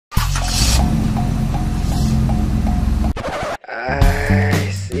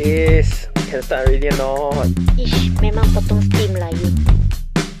Sis, can start already or not? Ish, memang potong steam lah you.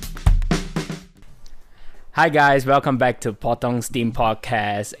 Hi guys, welcome back to Potong Steam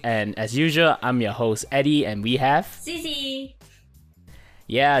Podcast, and as usual, I'm your host Eddie, and we have Ceci.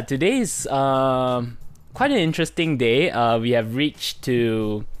 Yeah, today is quite an interesting day. We have reached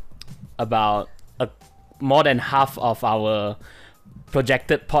to about more than half of our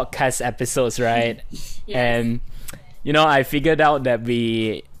projected podcast episodes, right? Yes. And you know, I figured out that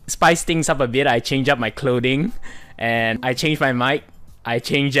we spice things up a bit. I changed up my clothing, and I changed my mic. I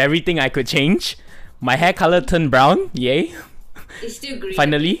changed everything I could change. My hair color turned brown. Yay! It's still green.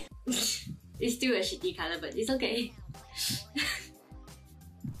 Finally. It's still a shitty color, but it's okay.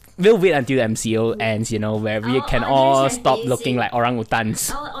 We'll wait until MCO ends, you know, where we Our can all audience has stop been looking seeing- like orangutans.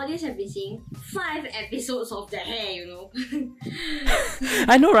 Our audience have been seeing 5 episodes of the hair, you know.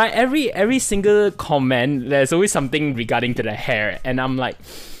 I know, right? Every single comment, there's always something regarding to the hair, and I'm like,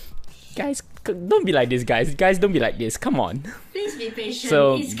 guys, don't be like this, guys. Guys, don't be like this. Come on. Please be patient.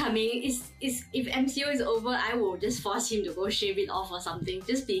 So- It's coming. It's if MCO is over, I will just force him to go shave it off or something.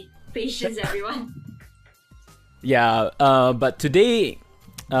 Just be patient, everyone. Yeah. But today's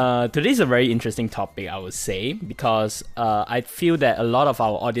a very interesting topic, I would say, because I feel that a lot of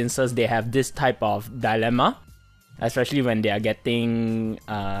our audiences, they have this type of dilemma, especially when they are getting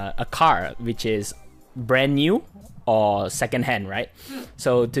a car which is brand new or secondhand, right?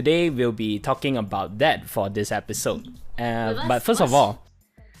 So today we'll be talking about that for this episode. But first of all,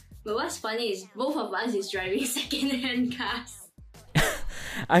 But what's funny is both of us is driving second-hand cars.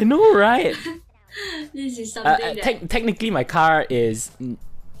 I know, right? This is something that Technically, my car is,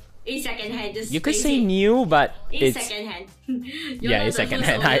 is second-hand. Just you could face say it. new, but It's it's second-hand. yeah, it's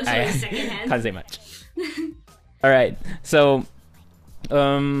secondhand. I second-hand. can't say much. All right, so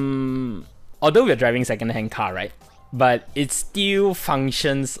although we're driving secondhand car, right, but it still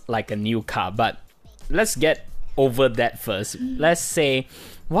functions like a new car. But let's get over that first. Let's say,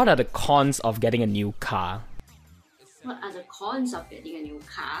 what are the cons of getting a new car? What are the cons of getting a new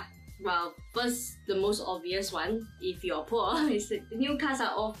car? Well, first, the most obvious one, if you're poor, is that new cars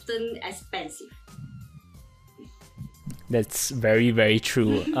are often expensive. That's very, very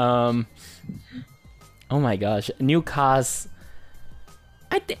true. Oh my gosh, new cars.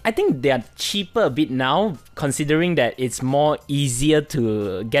 I think they are cheaper a bit now, considering that it's more easier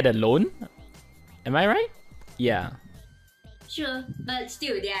to get a loan. Am I right? Yeah. Sure, but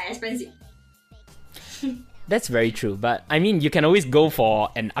still, they are expensive. That's very true, but I mean, you can always go for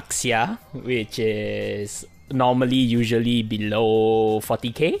an Axia, which is usually below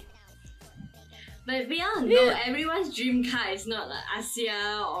 40k. But we all know everyone's dream car is not like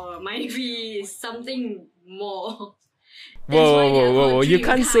Asia or Myvi, it's something more. That's why they are called You dream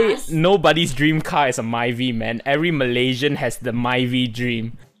can't cars. say nobody's dream car is a Myvi, man. Every Malaysian has the Myvi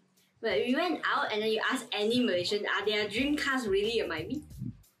dream. But we went out and then you ask any Malaysian, are their dream cars really a Myvi?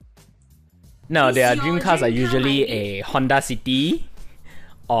 No, Is their your dream cars are dream car usually Myvi? a Honda City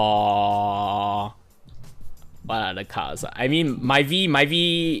or what are the cars? I mean,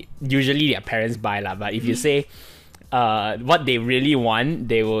 Myvi usually their parents buy lah. But if you say what they really want,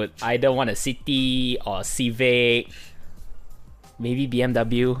 they would either want a City or Civic, maybe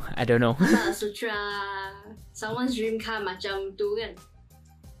BMW. I don't know. Not a Sutra. Someone's dream car macam tu kan?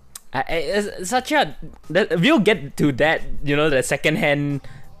 We'll get to that, you know, the second-hand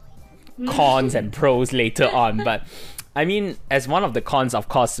cons and pros later on. But I mean, as one of the cons, of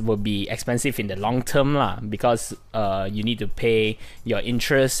course, will be expensive in the long term lah, because you need to pay your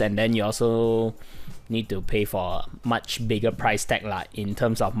interest, and then you also need to pay for a much bigger price tag lah in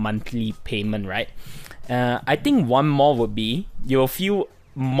terms of monthly payment, right? I think one more would be you'll feel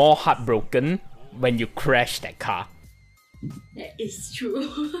more heartbroken when you crash that car. That is true.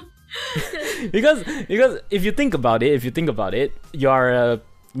 because if you think about it, you're a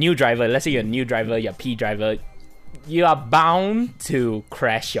new driver. Let's say you're a new driver, you're a P driver. You are bound to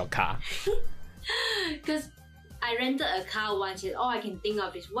crash your car. Because I rented a car once and all I can think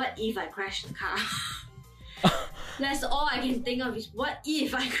of is what if I crash the car? That's all I can think of is what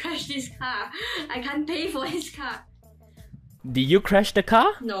if I crash this car? I can't pay for this car. Did you crash the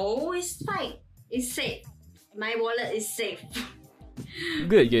car? No, it's fine. It's safe. My wallet is safe.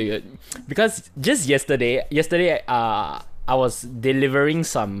 Good. Because just yesterday, I was delivering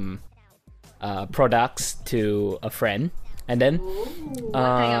some products to a friend, and then Ooh, what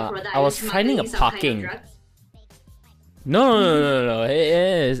kind of product? I was Are you finding a smuggling some kind of parking. drugs? No.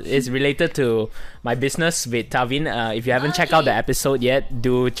 It's related to my business with Tavin. If you haven't checked out the Okay. episode yet,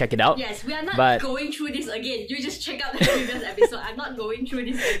 do check it out. Yes, we are not But- going through this again. You just check out the previous episode. I'm not going through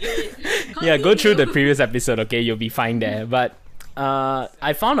this again. Yeah, go through the Continue. previous episode, okay? You'll be fine there. But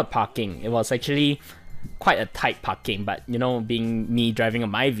I found a parking. It was actually quite a tight parking, but you know, being me driving a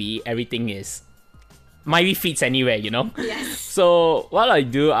Myvi, everything is Myvi fits anywhere, you know. Yes. So what I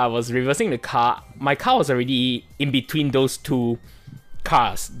do, I was reversing the car. My car was already in between those two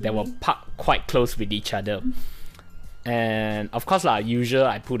cars that were parked quite close with each other. And of course, like usual,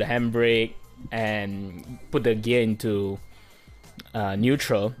 I put the handbrake and put the gear into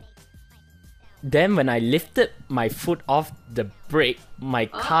neutral. Then when I lifted my foot off the brake, my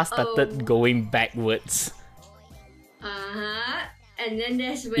car started going backwards. And then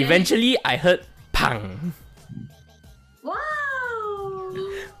there's where... Eventually, I heard pang. Wow!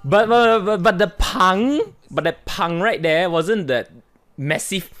 But the pang right there wasn't that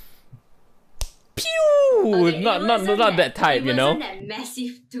massive. Pew! Okay, not that type, you know. It wasn't that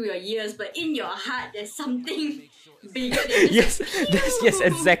massive to your ears, but in your heart, there's something bigger than yes,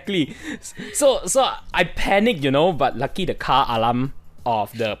 exactly. So I panicked, you know, but lucky the car alarm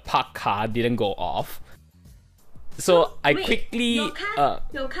of the parked car didn't go off. So I quickly your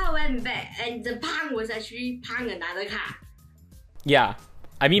car went back and the pang was actually pang another car. Yeah.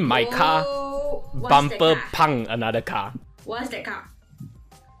 I mean my car bumper pang another car. What's that car?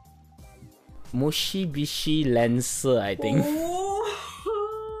 Mitsubishi Lancer, I think.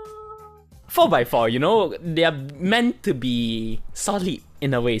 4x4, you know, they are meant to be solid,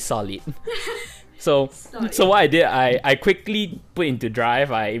 in a way, solid. So what I did, I quickly put into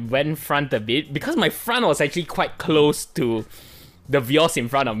drive. I went front a bit because my front was actually quite close to the Vios in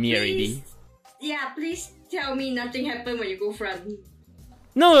front of me already. Yeah, please tell me nothing happened when you go front.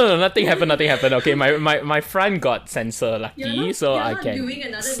 No, nothing happened. Okay, my front got sensor lucky, so I can doing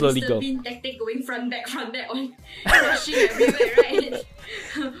another slowly Mr. go. Bean tactic going front back on crashing everywhere, right?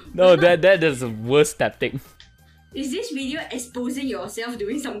 No, that is the worst tactic. Is this video exposing yourself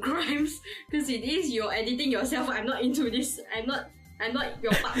doing some crimes? Because it is, you're editing yourself. I'm not into this. I'm not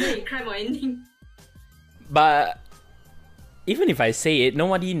your partner in crime or anything. But even if I say it,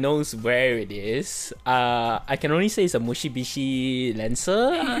 nobody knows where it is. I can only say it's a Mitsubishi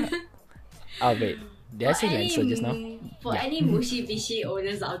Lancer. Oh wait, did I say Lancer just now? For any Mitsubishi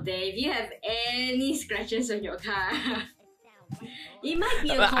owners out there, if you have any scratches on your car, it might be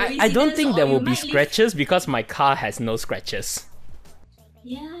a coincidence. I don't think there will be live... scratches because my car has no scratches.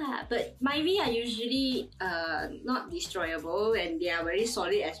 Yeah, but Myvi are usually not destroyable and they are very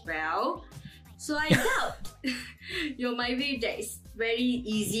solid as well. So I doubt your Myvi that is very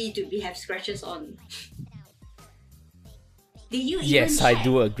easy to have scratches on. Did you even Yes, check? I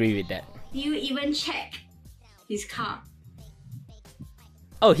do agree with that. Did you even check his car?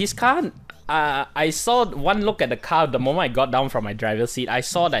 Oh, his car. I saw one look at the car the moment I got down from my driver's seat. I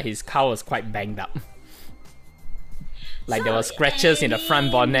saw that his car was quite banged up. Like there were scratches in the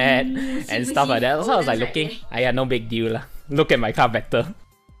front bonnet and stuff like that. So I was like looking, no big deal lah. Look at my car better.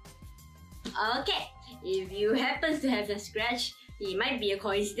 Okay, if you happen to have a scratch, it might be a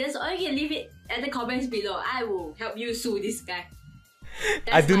coincidence, or you can leave it at the comments below. I will help you sue this guy.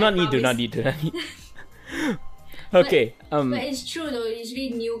 I do not need. Okay. But it's true though.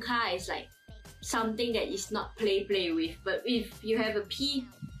 Usually new car is like something that is not play with. But if you have a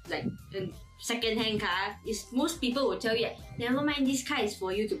second-hand car, most people will tell you, never mind, this car is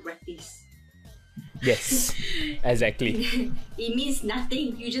for you to practice. Yes, exactly. It means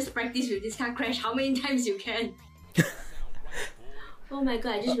nothing. You just practice with this car, crash how many times you can. Oh my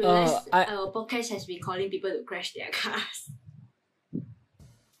god, I just realized our podcast has been calling people to crash their cars.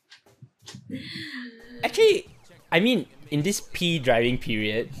 Actually, I mean, in this P driving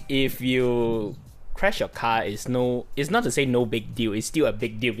period, if you crash your car, it's not to say no big deal. It's still a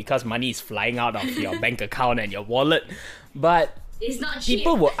big deal because money is flying out of your bank account and your wallet. But it's not cheap.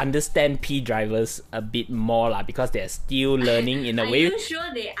 People will understand P drivers a bit more lah because they're still learning in a way. Are you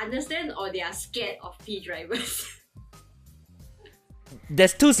sure they understand or they are scared of P drivers?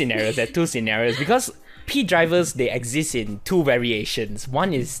 There's two scenarios because P drivers, they exist in two variations.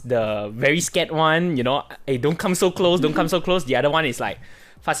 One is the very scared one, you know, hey, don't come so close. The other one is like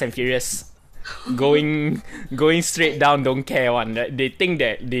Fast and Furious, going straight down, don't care one. They think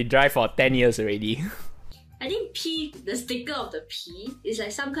that they drive for 10 years already. I think P, the sticker of the P, is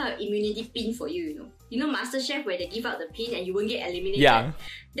like some kind of immunity pin for you, you know. You know MasterChef where they give out the pin and you won't get eliminated? Yeah.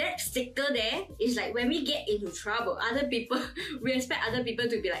 That sticker there is like when we get into trouble, we expect other people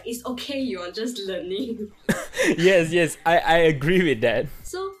to be like, it's okay, you're just learning. Yes, I agree with that.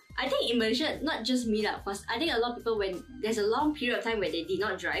 So, I think in Malaysia, not just me lah, first, I think a lot of people, when there's a long period of time where they did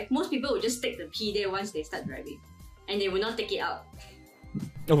not drive, most people will just take the P there once they start driving. And they will not take it out.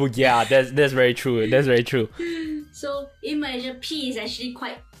 Oh yeah, that's very true. That's very true. So in Malaysia, P is actually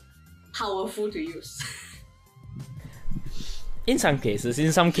quite powerful to use. In some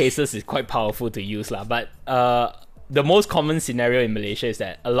cases it's quite powerful to use lah. But the most common scenario in Malaysia is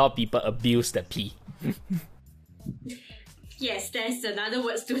that a lot of people abuse the P. Yes, there's another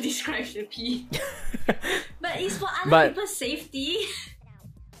words to describe the P. But it's for other people's safety.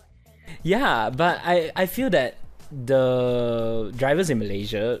 Yeah, but I feel that the drivers in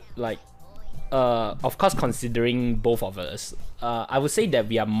Malaysia, like, of course, considering both of us, I would say that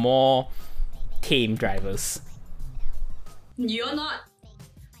we are more tame drivers. You're not.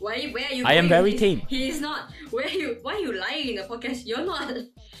 Where are you? I am very tame. He is not. Why are you lying in the podcast? You're not.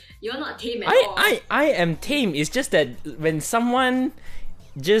 You're not tame at all. I am tame. It's just that when someone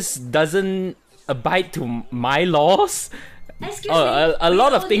just doesn't abide to my laws, Excuse me, a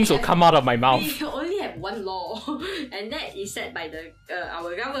lot of things will come out of my mouth. We only have one law, and that is set by the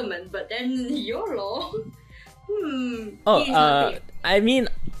our government. But then your law, I mean,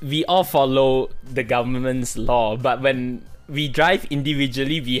 we all follow the government's law, but when we drive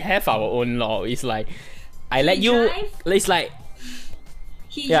individually, we have our own law. It's like I let you. It's like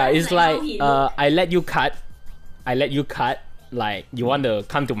it's like I let you cut. Like you want to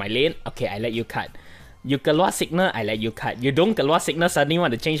come to my lane, okay, I let you cut. You keluar signal, I let you cut. You don't keluar signal, suddenly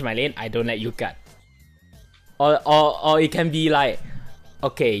want to change my lane, I don't let you cut. Or it can be like,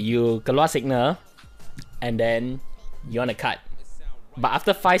 okay, you keluar signal, and then you want to cut. But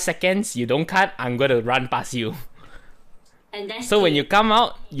after 5 seconds, you don't cut, I'm going to run past you. And that's so tame. When you come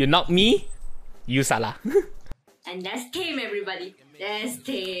out, you knock me, you salah. And that's tame, everybody. That's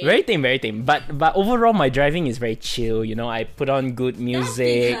tame. Very tame, very tame. But overall, my driving is very chill. You know, I put on good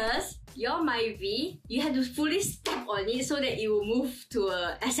music. That's because your Myvi, you have to fully step on it so that it will move to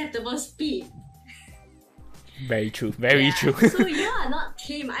a acceptable speed. Very true. Very true. So you are not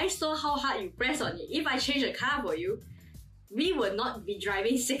tame. I saw how hard you press on it. If I change the car for you, we will not be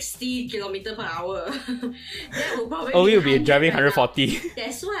driving 60 km per hour. That will probably we will be driving 140.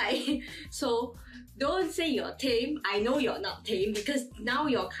 That's why. So don't say you're tame. I know you're not tame because now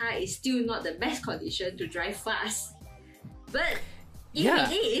your car is still not the best condition to drive fast. But if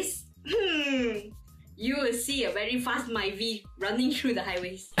it is, you will see a very fast Myvi running through the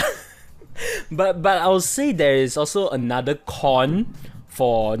highways. But I will say there is also another con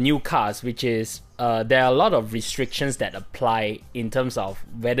for new cars, which is there are a lot of restrictions that apply in terms of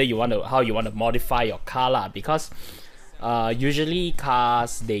whether you want to how you want to modify your car lah. Because usually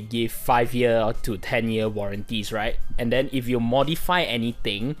cars they give 5-year to 10-year warranties, right? And then if you modify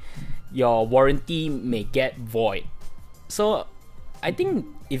anything, your warranty may get void. So I think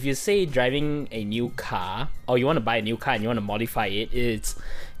if you say driving a new car or you want to buy a new car and you want to modify it, it's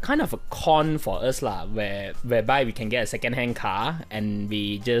kind of a con for us lah, whereby we can get a second-hand car and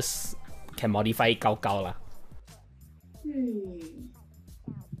we just can modify it gao lah.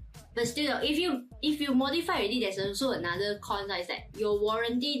 But still, if you modify already, there's also another con is that your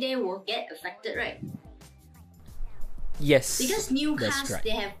warranty there will get affected, right? Yes. Because new cars, right.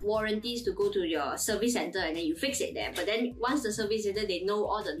 They have warranties to go to your service center and then you fix it there. But then once the service center, they know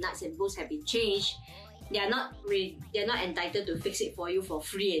all the nuts and bolts have been changed, they're not entitled to fix it for you for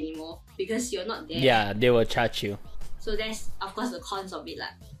free anymore because you're not there. Yeah, they will charge you. So that's of course the cons of it lah.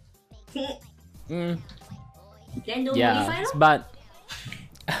 Then don't yeah, modify lor. But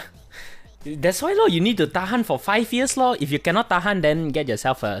that's why you need to tahan for 5 years lor. If you cannot tahan, then get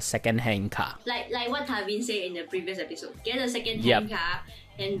yourself a second-hand car. Like what Tavin said in the previous episode. Get a second-hand car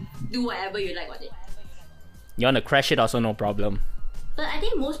and do whatever you like on it. You want to crash it also no problem. But I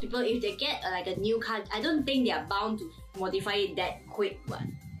think most people, if they get like a new car, I don't think they are bound to modify it that quick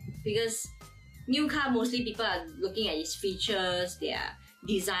one. Because new car, mostly people are looking at its features, their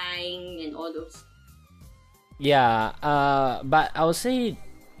design and all those. Yeah, but I would say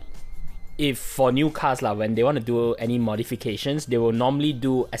if for new cars lah, when they want to do any modifications, they will normally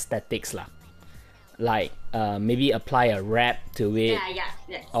do aesthetics lah. Like maybe apply a wrap to it.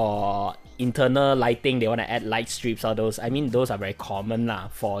 Yeah. Or internal lighting, they want to add light strips or those. I mean, those are very common lah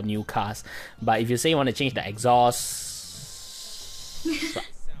for new cars. But if you say you want to change the exhaust,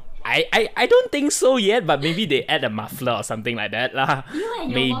 I don't think so yet. But maybe they add a muffler or something like that lah.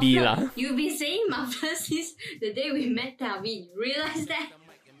 Maybe lah. You've been saying muffler since the day we met Tavin. You realize that?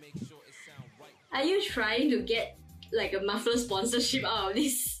 Are you trying to get like a muffler sponsorship out of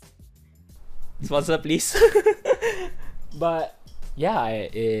this? Sponsor, please. But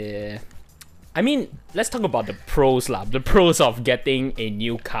yeah, I mean, let's talk about the pros lah. The pros of getting a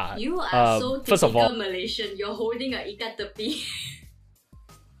new car. You are so typical first of all, Malaysian. You're holding a ikat tepi.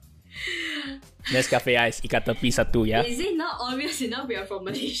 Nescafe ice, ikat tepi satu, yeah. Is it not obvious enough we are from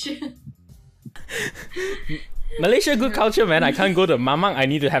Malaysia? Malaysia good culture, man. I can't go to Mamang. I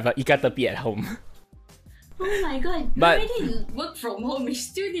need to have a ikat tepi at home. Oh my god, you But- already work from home, you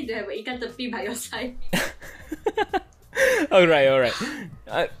still need to have an ikan tepi by your side. Alright.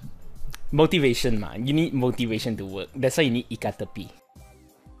 Motivation, man. You need motivation to work. That's why you need ikan tepi.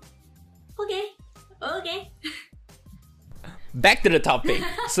 Okay. Back to the topic.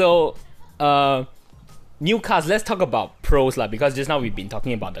 So, new cars. Let's talk about pros lah. Because just now we've been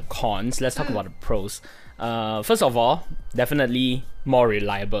talking about the cons. Let's talk about the pros. First of all, definitely more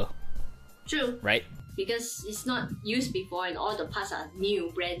reliable, True. right? Because it's not used before and all the parts are new,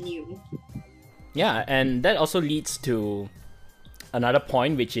 brand new. Yeah, and that also leads to another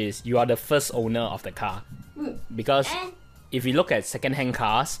point, which is you are the first owner of the car. Because And if you look at second-hand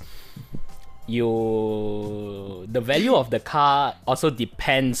cars, the value of the car also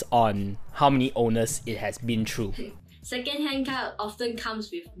depends on how many owners it has been through. second-hand car often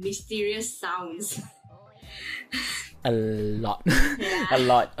comes with mysterious sounds. A lot. Yeah.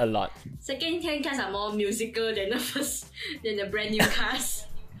 a lot. Second-hand cars are more musical than the brand new cars.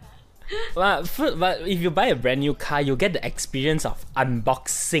 But if you buy a brand new car, you get the experience of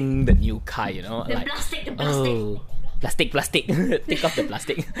unboxing the new car, you know? The plastic. Oh, plastic. Take off the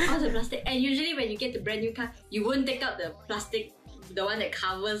plastic. All the plastic. And usually when you get the brand new car, you won't take out the plastic, the one that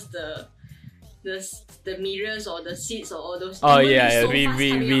covers the mirrors or the seats or all those. Oh It won't be yeah, so we fast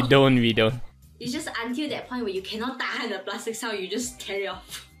coming out. don't. It's just until that point where you cannot tahan the plastic sound, you just tear it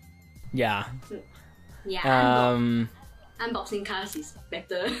off. Yeah. Yeah, unboxing cars is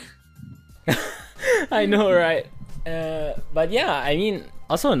better. I know, right? But yeah, I mean,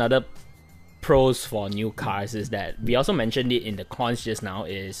 also another pros for new cars is that we also mentioned it in the cons just now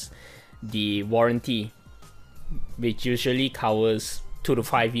is the warranty, which usually covers 2 to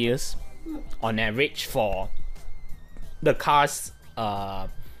 5 years on average for the car's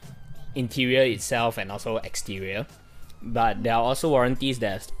interior itself and also exterior. But there are also warranties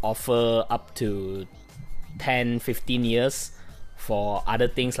that offer up to 10-15 years for other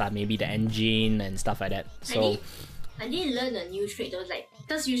things like maybe the engine and stuff like that. So I did learn a new trick though, like,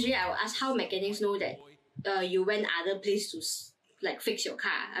 because usually I will ask how mechanics know that you went other place to like fix your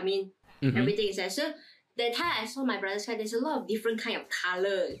car. I mean, everything is there. So that time I saw my brother's car, there's a lot of different kind of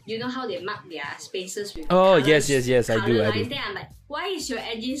color. You know how they mark their spaces with Oh, colours, yes, I do. lines? Then I'm like, why is your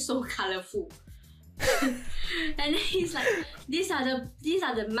engine so colorful? And then he's like, these are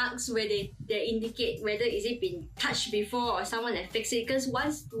the marks where they indicate whether is it been touched before or someone has fixed it. Because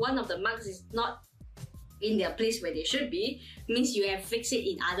once one of the marks is not in their place where they should be, means you have fixed it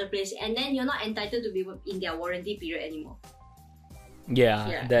in other place, and then you're not entitled to be in their warranty period anymore.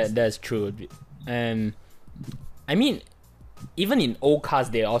 yeah, Yeah. that's true. And I mean, even in old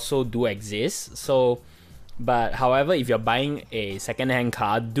cars, they also do exist. So, but however, if you're buying a second-hand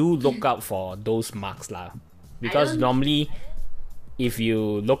car, do look out for those marks lah. Because don't- normally, if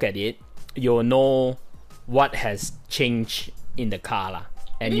you look at it, you'll know what has changed in the car lah,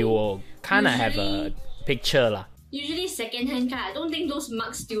 and you will kind of have a usually- picture lah. Usually second-hand car, I don't think those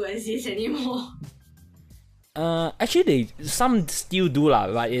marks still exist anymore. Actually, some still do lah,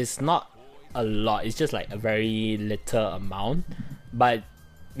 but it's not a lot. It's just like a very little amount. But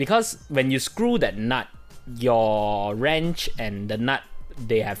because when you screw that nut, your wrench and the nut,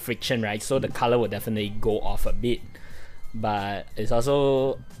 they have friction, right? So the color will definitely go off a bit. But it's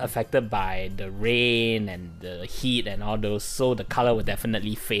also affected by the rain and the heat and all those, so the color will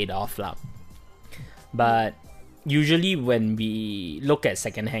definitely fade off lah. But usually when we look at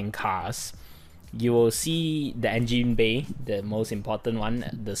second-hand cars, you will see the engine bay, the most important one,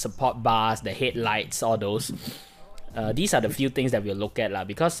 the support bars, the headlights, all those. These are the few things that we'll look at lah.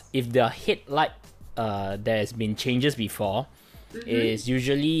 Because if the headlight there's been changes before, is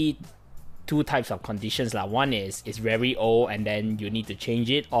usually two types of conditions lah. One is it's very old and then you need to change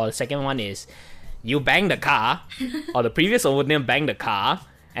it, or the second one is you bang the car or the previous owner bang the car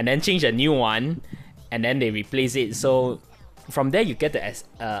and then change a new one and then they replace it. So from there you get to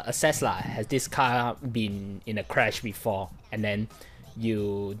assess lah, has this car been in a crash before, and then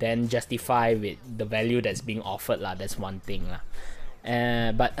you then justify with the value that's being offered lah. That's one thing lah.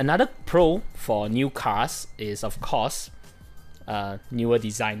 But another pro for new cars is of course newer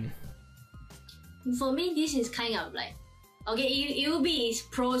design. For me, this is kind of like, okay, it will be its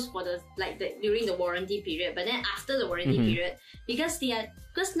pros for during the warranty period, but then after the warranty period, because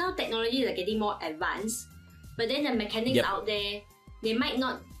now technology is getting more advanced, but then the mechanics Yep. out there, they might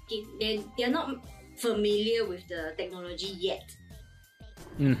not they're not familiar with the technology yet.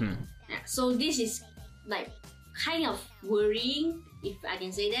 Mm-hmm. Yeah, so this is like kind of worrying, if I can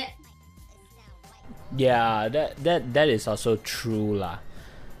say that. Yeah, that is also true lah.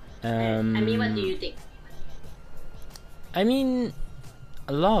 I mean, what do you think? I mean,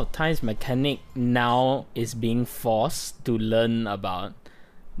 a lot of times mechanic now is being forced to learn about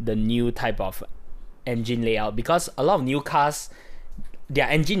the new type of engine layout, because a lot of new cars, their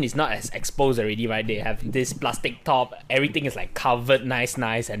engine is not as exposed already, right? They have this plastic top, everything is like covered nice,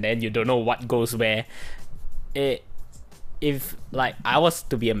 and then you don't know what goes where. If like I was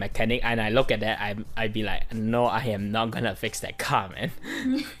to be a mechanic and I look at that, I'd be like, no, I am not gonna fix that car, man.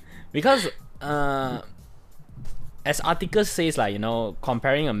 Because as articles says, like, you know,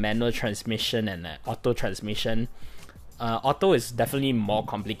 comparing a manual transmission and an auto transmission, auto is definitely more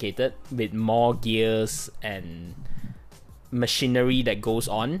complicated with more gears and machinery that goes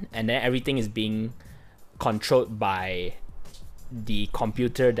on, and then everything is being controlled by the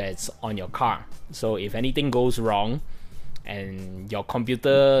computer that's on your car. So if anything goes wrong and your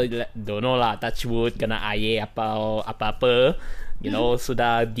computer don't know lah, touch wood, kena air apa-apa, you know,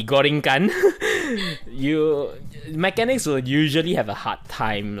 sudah digorengkan, mechanics will usually have a hard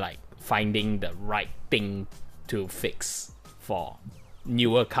time like finding the right thing to fix for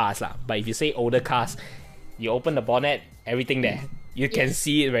newer cars lah. But if you say older cars, you open the bonnet, everything there, you can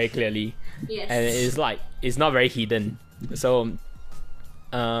see it very clearly. Yes. And it's like, it's not very hidden. So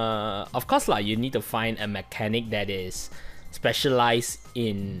of course like, you need to find a mechanic that is specialized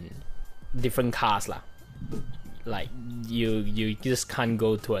in different cars lah. Like you just can't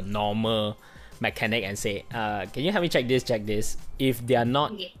go to a normal mechanic and say, can you help me check this? If they are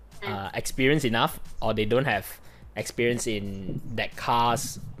not experienced enough, or they don't have experience in that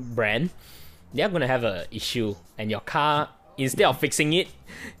car's brand, they're gonna have a issue, and your car, instead of fixing it,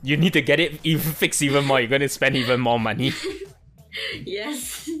 you need to get it fixed even more. You're gonna spend even more money.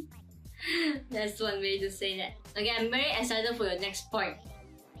 Yes. That's one way to say that. Okay, I'm very excited for your next point.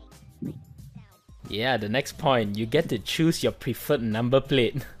 Yeah, the next point, you get to choose your preferred number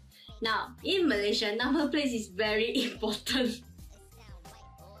plate. Now, in Malaysia, number plates is very important.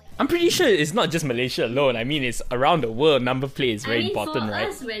 I'm pretty sure it's not just Malaysia alone. I mean, it's around the world. Number plate is very important, for right?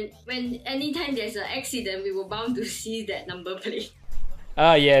 us, when anytime there's an accident, we were bound to see that number plate.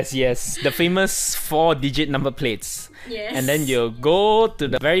 Yes. The famous 4-digit number plates. Yes. And then you go to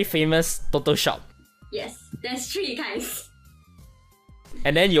the very famous Toto shop. Yes, there's 3 kinds.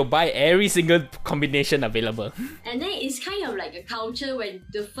 And then you'll buy every single combination available. And then it's kind of like a culture when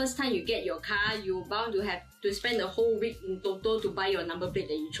the first time you get your car, you're bound to have to spend the whole week in Toto to buy your number plate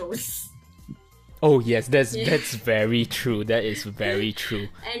that you chose. Oh yes, that's very true. That is very true.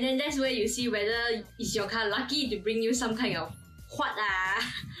 And then that's where you see whether is your car lucky to bring you some kind of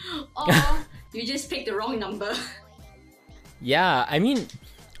or you just picked the wrong number. Yeah, I mean,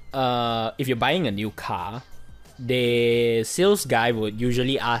 if you're buying a new car, the sales guy would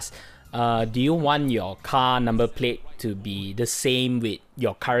usually ask, do you want your car number plate to be the same with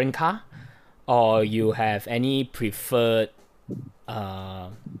your current car? Or you have any preferred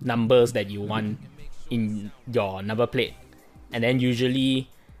numbers that you want in your number plate? And then usually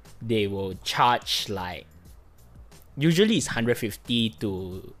they will charge like, usually it's 150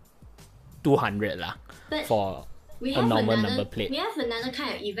 to 200 lah, for a normal number plate. We have another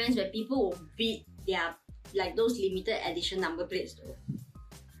kind of events where people will bid their, like those limited edition number plates though.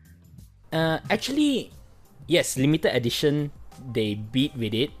 Actually, yes, limited edition, they bid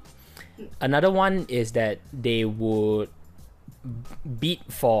with it. Another one is that they would bid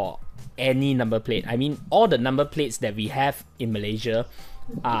for any number plate. I mean, all the number plates that we have in Malaysia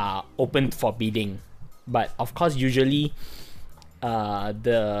are open for bidding. But of course, usually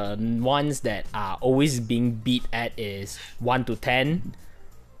the ones that are always being bid at is 1 to 10,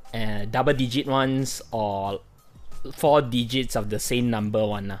 double digit ones, or 4 digits of the same number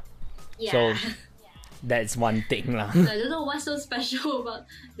one. Yeah. So that's one thing lah. I don't know what's so special about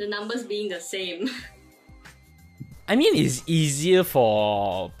the numbers being the same. I mean, it's easier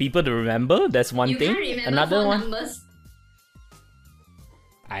for people to remember. That's one thing. You can't remember Another 4 one. numbers.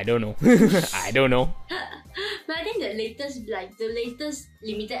 I don't know. I don't know. But I think the latest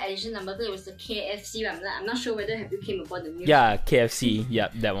limited edition number plate was the KFC. I'm not sure whether have you came upon the news. Yeah, KFC.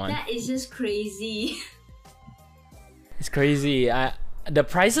 Yep, that one. That is just crazy. It's crazy. The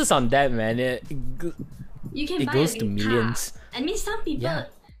prices on that, man, You can it buy goes a to new millions. car. I mean, some people, Yeah.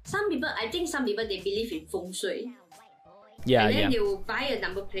 I think some people they believe in feng shui. Yeah, And then yeah. they will buy a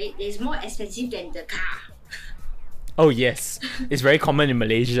number plate that is more expensive than the car. Oh yes, it's very common in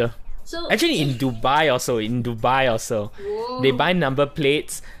Malaysia. So Actually, in Dubai also, Whoa. they buy number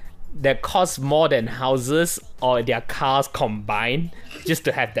plates that cost more than houses or their cars combined just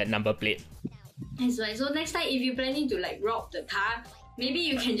to have that number plate. That's right. So next time, if you're planning to like rob the car, maybe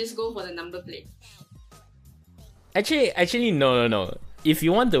you can just go for the number plate. Actually, no. If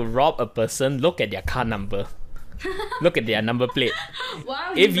you want to rob a person, look at their car number. Look at their number plate.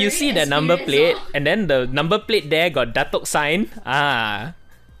 Wow, If you very see the number plate experienced, and then the number plate there got Datuk sign,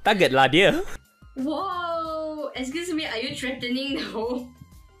 target lah dia. Whoa! Excuse me, are you threatening now?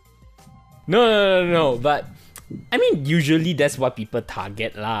 No. But I mean, usually that's what people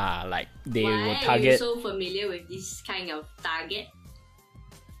target lah. Like they will Why are you target. so familiar with this kind of target?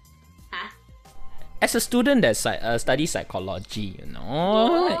 Huh? As a student that studies psychology, you know,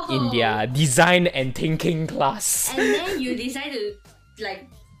 Oh. in their design and thinking class. And then you decide to like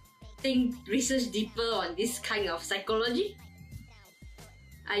research deeper on this kind of psychology?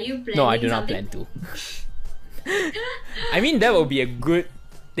 Are you planning No, I do not something? plan to. I mean, that would be a good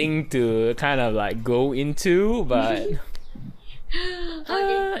thing to kind of like go into, but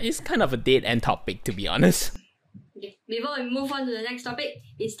Okay. it's kind of a dead end topic, to be honest. Okay, before we move on to the next topic,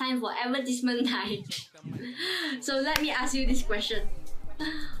 it's time for advertisement time. So let me ask you this question.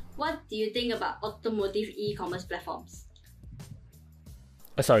 What do you think about automotive e-commerce platforms?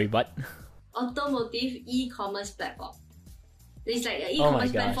 Sorry, what? Automotive e-commerce platform. It's like an Oh my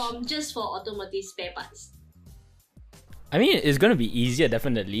e-commerce gosh. platform just for automotive spare parts. I mean, it's gonna be easier,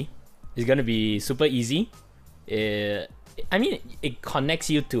 definitely. It's gonna be super easy. I mean, it connects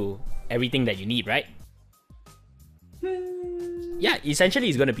you to everything that you need, right? Yeah, essentially,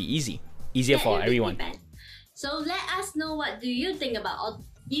 it's gonna be easier That for will everyone. depend. So let us know what do you think about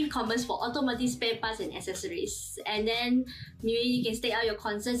e-commerce for automotive spare parts and accessories, and then maybe you can state out your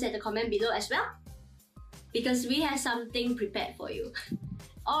concerns at the comment below as well, because we have something prepared for you.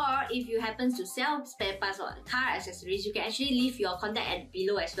 Or if you happen to sell spare parts or car accessories, you can actually leave your contact at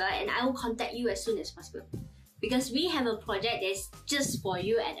below as well, and I will contact you as soon as possible, because we have a project that's just for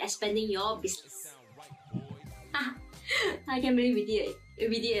you and expanding your business. I can't believe we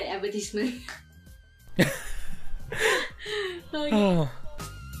did an advertisement. Okay. Oh.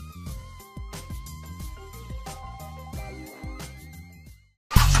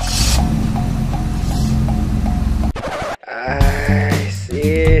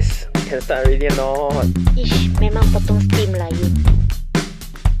 Sis, can start already or not? Ish, memang potong steam lah you.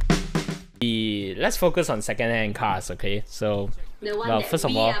 Let's focus on secondhand cars, okay? So, The one well, that first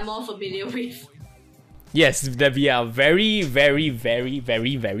of we all, are more familiar with. yes, that we are very, very, very,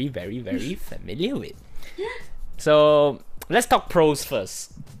 very, very, very, very familiar with. So, let's talk pros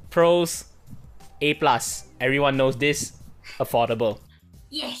first. Pros, A+. Everyone knows this. Affordable.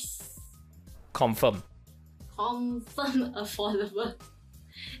 Yes! Confirm. Confirm affordable.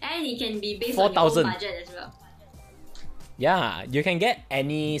 And it can be based on your 4,000. own budget as well. Yeah, you can get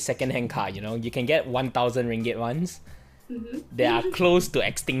any secondhand car, you know. You can get 1,000 ringgit ones. They are close to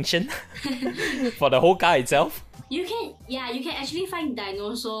extinction for the whole car itself. You can actually find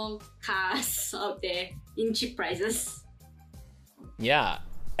dinosaur cars out there in cheap prices. Yeah,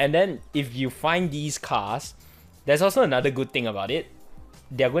 and then if you find these cars, there's also another good thing about it.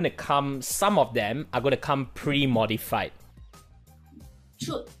 They're going to come, some of them are going to come pre-modified.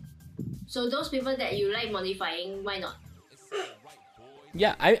 True. So those people that you like modifying, why not?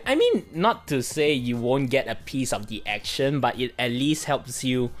 Yeah, I mean, not to say you won't get a piece of the action, but it at least helps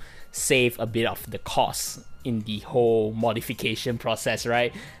you save a bit of the cost in the whole modification process,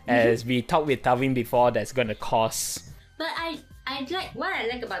 right? As we talked with Tavin before, that's going to cost. But what I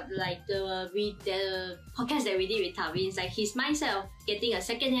like about like the podcast that we did with Tavin is like his mindset of getting a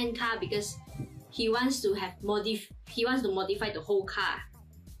second-hand car because he wants to modify the whole car.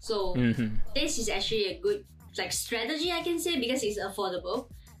 So this is actually a good like strategy, I can say, because it's affordable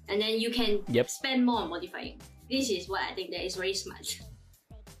and then you can spend more on modifying. This is what I think that is very smart.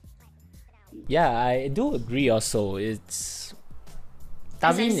 Yeah, I do agree also. It's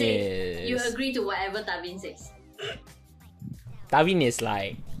As I Tavin said, you is agree to whatever Tavin says. Tavin is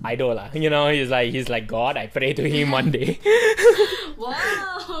like idol lah. You know, he's like God. I pray to him one day.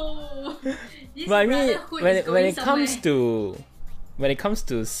 Wow! This But I mean, brotherhood is going when it comes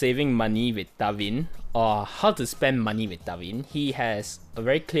to saving money with Tavin or how to spend money with Tavin, he has a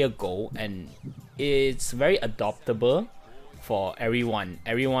very clear goal and it's very adoptable for everyone.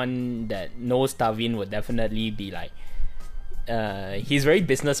 Everyone that knows Tavin would definitely be like, he's very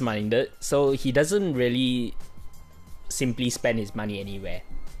business minded, so he doesn't really simply spend his money anywhere.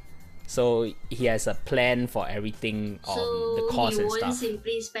 So he has a plan for everything on the cost he and won't stuff.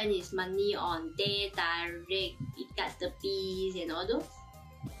 simply spend his money on teh tarik, ikat tepis and all those.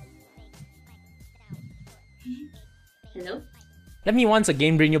 Hello? Let me once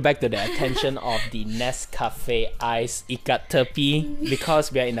again bring you back to the attention of the Nescafe Ice Ikat Tepi,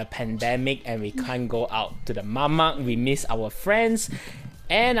 because we are in a pandemic and we can't go out to the mamak. We miss our friends.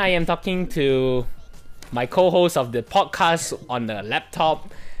 And I am talking to my co-host of the podcast on the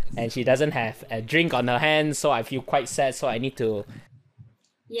laptop, and she doesn't have a drink on her hands, so I feel quite sad. So I need to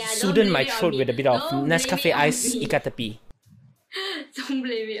Yeah, soothe my throat with a bit of Nescafe ice ikat tepi. Don't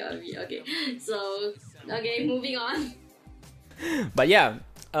blame it on me. Okay, so moving on. But yeah,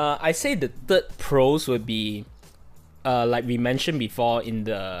 I say the third pros would be, like we mentioned before in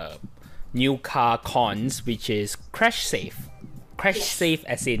the new car cons, which is crash safe. Crash safe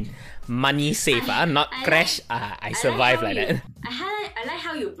as in money safe, not I crash. I survive like that. I like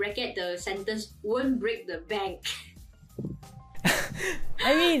how you bracket the sentence "won't break the bank."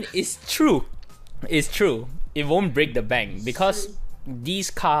 I mean, it's true. It's true. It won't break the bank because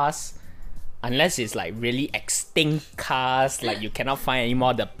these cars, unless it's like really extinct cars, like you cannot find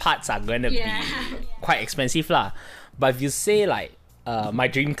anymore, the parts are going to be quite expensive lah. But if you say like my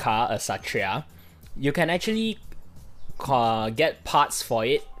dream car, a Satria, you can actually get parts for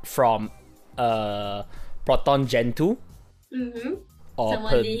it from Proton Gen 2 or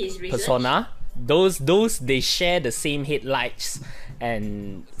Persona. Those they share the same headlights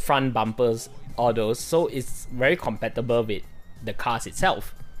and front bumpers, all those, so it's very compatible with the cars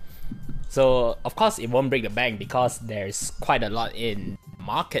itself. So of course it won't break the bank because there's quite a lot in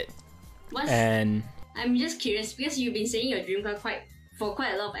market. And I'm just curious because you've been saying your dream car for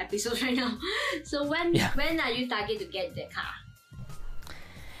quite a lot of episodes right now. So when are you target to get the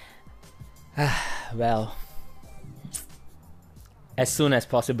car? Well, as soon as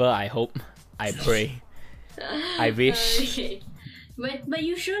possible, I hope. I pray. I wish. Okay. But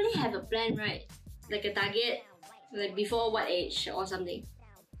you surely have a plan, right? Like a target, like before what age or something?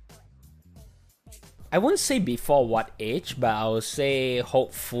 I won't say before what age, but I will say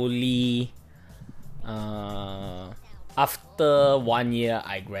hopefully after 1 year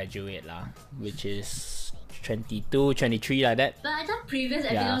I graduate lah, which is 22, 23 like that. But I thought previous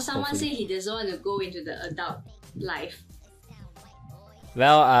episode someone hopefully. said he doesn't want to go into the adult life.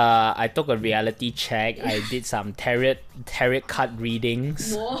 Well, I took a reality check. I did some tarot card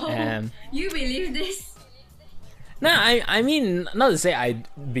readings. Whoa, you believe this? No, I mean, not to say I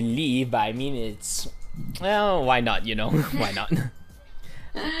believe, but I mean it's, well, why not, you know? Why not?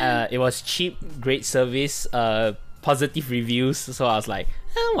 It was cheap, great service, positive reviews, so I was like,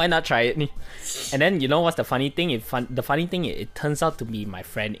 why not try it? And then, you know what's the funny thing? The funny thing, it turns out to be my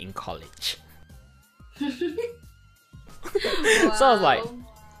friend in college. Wow. So I was like,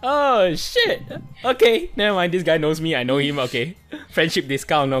 oh shit, okay, never mind, this guy knows me, I know him, okay. Friendship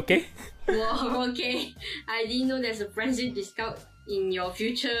discount, okay? Whoa, okay. I didn't know there's a friendship discount in your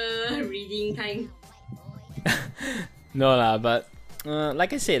future reading time. No lah, but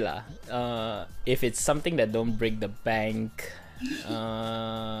like I said lah, if it's something that don't break the bank,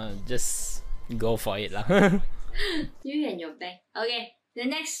 just go for it lah. You and your bank. Okay, the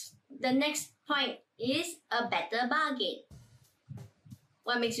next point is a better bargain.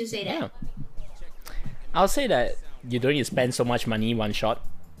 What makes you say that? Yeah. I'll say that you don't need to spend so much money one shot.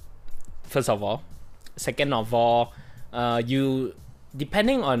 First of all. Second of all, you,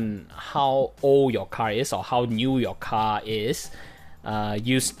 depending on how old your car is or how new your car is,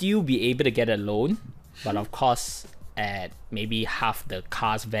 you still be able to get a loan, but of course at maybe half the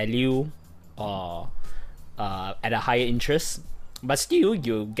car's value or at a higher interest. But still,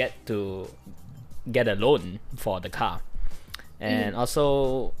 you get to get a loan for the car. And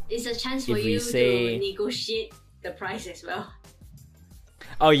also, it's a chance for you to negotiate the price as well.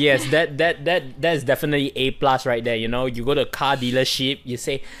 Oh yes, that's definitely A plus right there. You know, you go to a car dealership, you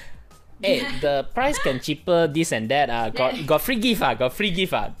say, hey, the price can cheaper this and that. Got free gift got free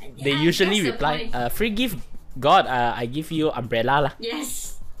gift They usually reply, free gift. God, I give you umbrella lah.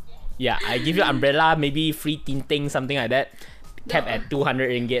 Yes. Yeah, I give you umbrella, maybe free tinting, something like that. Capped at 200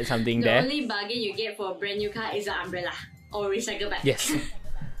 ringgit, something there. The only bargain you get for a brand new car is an umbrella or recycle bag. Yes.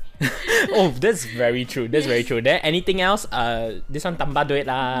 Oh, that's very true. That's very true. Then anything else? This one tambah duit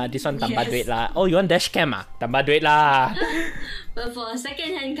lah. This one tambah duit lah. Oh, you want dash cam ah? Tambah duit lah. But for a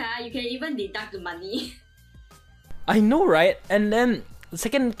second-hand car, you can even deduct the money. I know, right? And then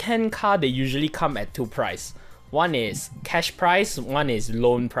second-hand car, they usually come at two price. One is cash price. One is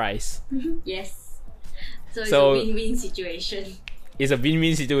loan price. Yes. So it's a win-win situation. It's a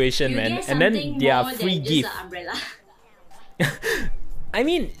win-win situation, you man. Get and then they are free gift. Just an umbrella. I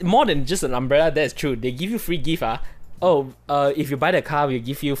mean, more than just an umbrella, that's true. They give you free gift. If you buy the car, we'll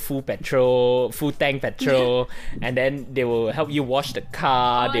give you full tank petrol, and then they will help you wash the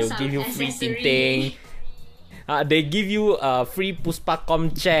car. They will give you free tinting. They give you a free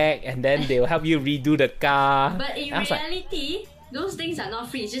Puspacom check, and then they will help you redo the car. But in reality, those things are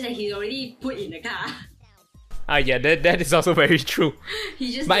not free. It's just that he's already put in the car. Yeah, that is also very true.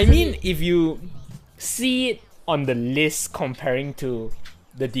 He just but I mean, if you see it on the list comparing to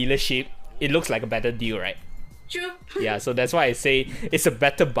the dealership, it looks like a better deal, right? True. Yeah, so that's why I say it's a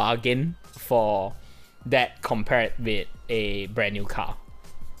better bargain for that compared with a brand new car.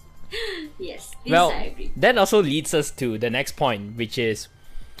 Yes, this Well, I agree. that also leads us to the next point, which is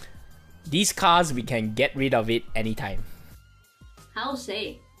these cars, we can get rid of it anytime. How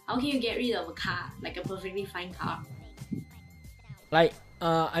can you get rid of a car, like a perfectly fine car? Like,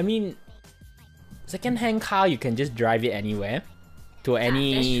 I mean, second-hand car, you can just drive it anywhere to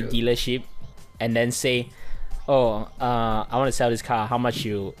any that's true. dealership and then say, oh, I want to sell this car, how much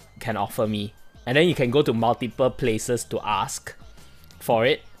you can offer me? And then you can go to multiple places to ask for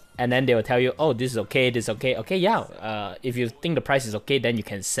it. And then they will tell you, oh, this is okay, this is okay. Okay, yeah, if you think the price is okay, then you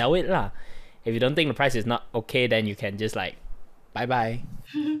can sell it lah. If you don't think the price is not okay, then you can just like, bye-bye.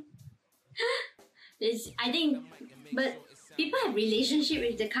 I think, but people have relationship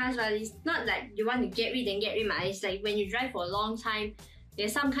with the cars, but it's not like you want to get rid, ma. It's like when you drive for a long time,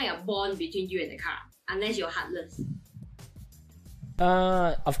 there's some kind of bond between you and the car, unless you're heartless.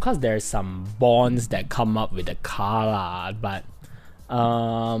 Of course there's some bonds that come up with the car lah, but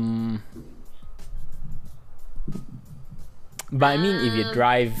I mean, if you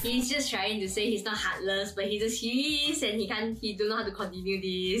drive, He's just trying to say he's not heartless, but he is, and he don't know how to continue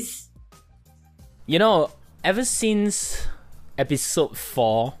this. you know, ever since episode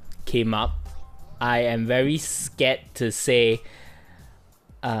 4 came up, I am very scared to say,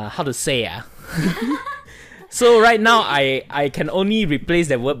 how to say So right now, I can only replace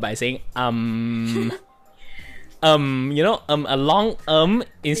that word by saying a long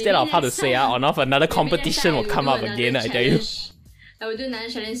instead Maybe of how to next say time- or not another Maybe competition will next come time I up do again, I another tell you. challenge. I will do another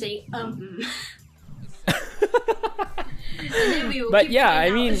challenge saying And then we will But keep yeah,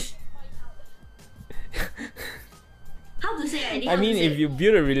 trying I mean, out. How to say, Eddie? I mean, if you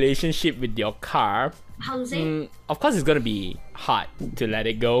build a relationship with your car, How to say? of course it's gonna be hard to let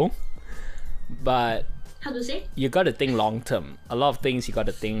it go, but How to say? you gotta think long term. A lot of things you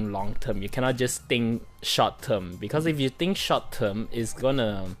gotta think long term. You cannot just think short term, because if you think short term, it's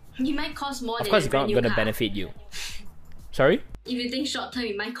gonna, It might cost more of than course, a it's brand new gonna car. benefit you. Sorry? If you think short term,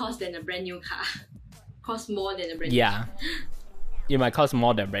 it might cost than a brand new car. Cost more than a brand new Yeah, it might cost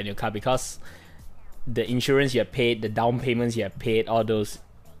more than a brand new car because the insurance you have paid, the down payments you have paid, all those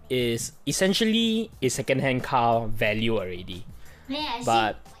is essentially a second-hand car value already. Yeah, I see.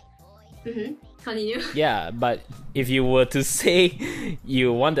 But Continue. yeah, but if you were to say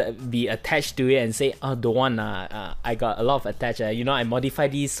you want to be attached to it and say, oh, don't want, I got a lot of attached, I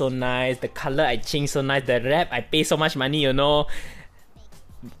modified this so nice, the color I changed so nice, the wrap I pay so much money,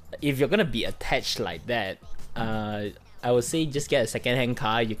 if you're gonna be attached like that, I would say just get a second-hand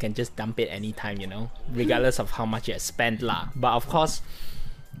car. You can just dump it anytime, regardless of how much you have spent lah. But of course,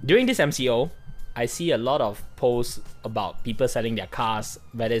 during this MCO, I see a lot of posts about people selling their cars,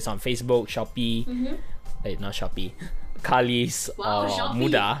 whether it's on Facebook, Shopee, not Shopee, Carly's, Wow, or Shopee.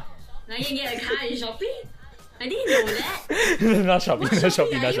 Muda. I can get a car in Shopee? I didn't know that. Not Shopee, What not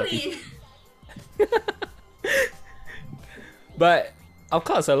Shopee, Shopee not are you Shopee. in? But of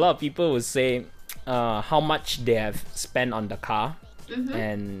course, a lot of people would say how much they have spent on the car,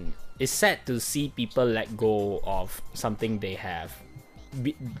 and it's sad to see people let go of something they have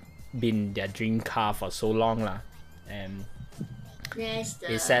been their dream car for so long lah. And Yes,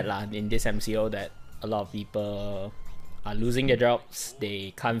 it's sad lah in this MCO that a lot of people are losing their jobs,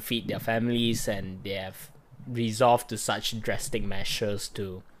 they can't feed their families, and they have resolved to such drastic measures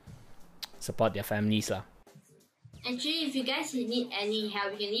to support their families lah. Actually, if you guys need any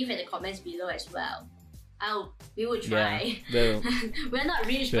help, you can leave in the comments below as well. We will Yeah, try. we'll We're not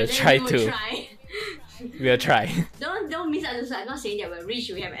rich, we'll but try then we will to. try. we'll try. Don't misunderstand. I'm not saying that we're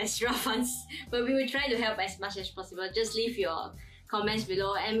rich, we have extra funds, but we will try to help as much as possible. Just leave your comments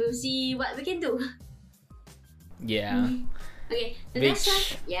below and we'll see what we can do. Yeah. Okay, the next one.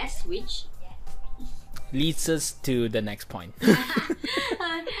 Which Yes, which? leads us to the next point.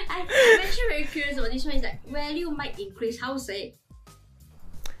 I'm actually very curious about this one. Is like value might increase. How say?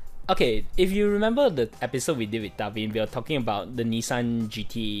 Okay, if you remember the episode we did with Davin, we were talking about the Nissan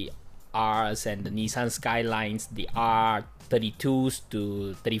GT-Rs and the Nissan Skylines, the R32s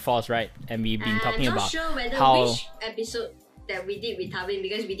to 34s, right? And we've been talking I'm not about sure whether how which episode that we did with Tavin,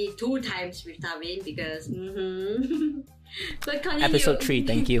 because we did 2 times with Tavin because But continue. episode 3,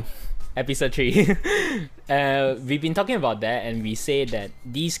 thank you. Episode 3. We've been talking about that, and we say that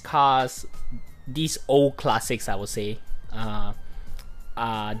these cars, these old classics, I would say,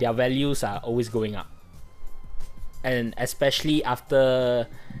 their values are always going up. And especially after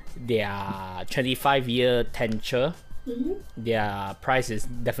their 25-year tenure, their price is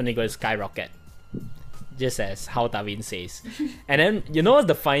definitely going to skyrocket. just as how Tavin says. And then, you know what's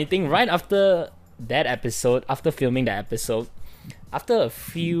the funny thing? Right after that episode, after filming that episode, after a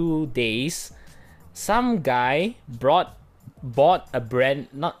few days, some guy bought a brand,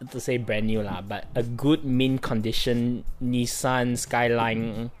 not to say brand new lah, but a good mint condition Nissan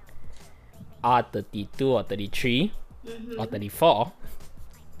Skyline R32 or 33 or 34.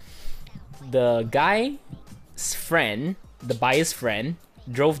 The guy's friend, the buyer's friend,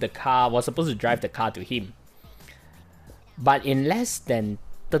 was supposed to drive the car to him. But in less than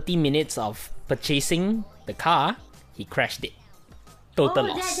 30 minutes of purchasing the car, he crashed it. Total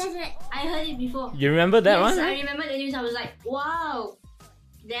loss. That. I heard it before. You remember that one? Yes, I remember the news. I was like, wow,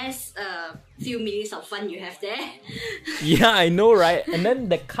 there's a few minutes of fun you have there. Yeah, I know, right? And then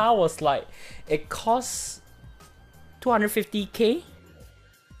the car was like, it cost 250k.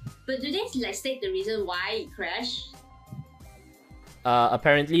 But do they like state the reason why it crashed?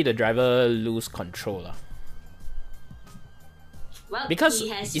 Apparently the driver lose control lah. Well, Because he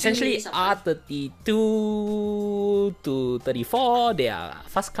has essentially R32 to 34, they are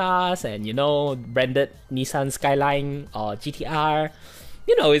fast cars, and you know, branded Nissan Skyline or GTR,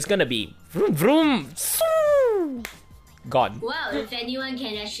 you know, it's gonna be vroom vroom, gone. Well, if anyone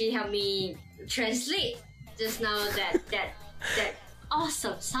can actually help me translate just now that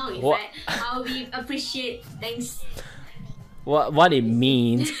awesome sound effect, I'll be appreciate. Thanks. What it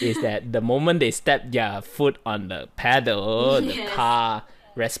means is that the moment they step their foot on the pedal, the Yes. car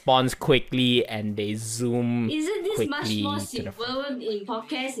responds quickly and they zoom Isn't this much quickly more to the simple in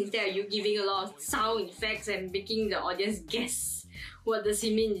podcasts instead of you giving a lot of sound effects and making the audience guess what does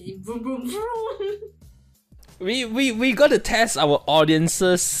it mean? Vroom, vroom, vroom. We got to test our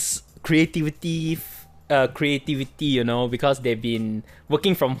audience's creativity, you know, because they've been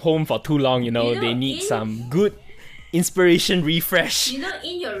working from home for too long, you know, they need some good inspiration refresh. You know,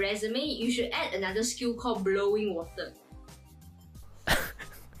 in your resume, you should add another skill called blowing water.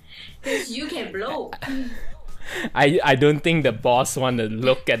 Because you can blow. I don't think the boss want to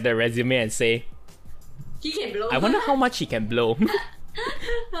look at the resume and say, He can blow. I wonder how much he can blow.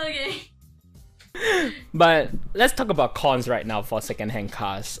 Okay. But let's talk about cons right now for secondhand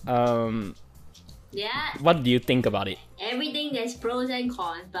cars. Yeah, What do you think about it? everything there's pros and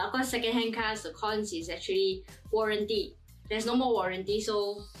cons. But of course, secondhand cars, the cons is actually warranty. There's no more warranty,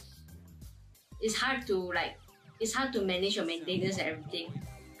 so it's hard to manage your maintenance and everything.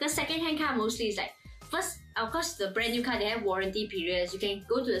 Because secondhand car mostly is like, first, of course, the brand new car, they have warranty periods. You can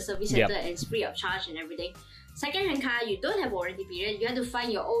go to the service center and it's free of charge and everything. Secondhand car, you don't have warranty period. You have to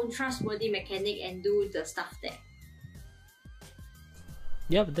find your own trustworthy mechanic and do the stuff there.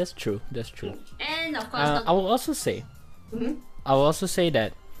 Yeah, that's true. That's true. And of course, I will also say,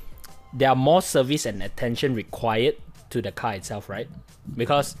 that there are more service and attention required to the car itself, right?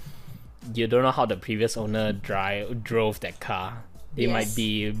 Because you don't know how the previous owner drove that car. They might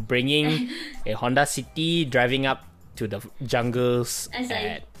be bringing a Honda City, driving up to the jungles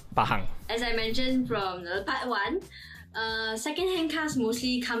at Pahang. As I mentioned from the part 1, second-hand cars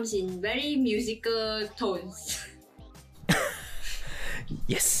mostly comes in very musical tones.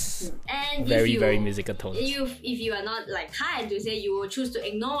 Yes. And very musical tones. If you are not like car enthusiast, you will choose to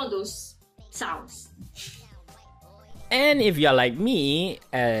ignore those sounds. And if you're like me,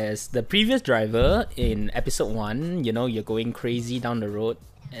 as the previous driver in episode 1, you know, you're going crazy down the road.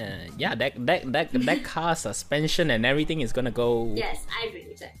 That car suspension and everything is gonna go. Yes, I agree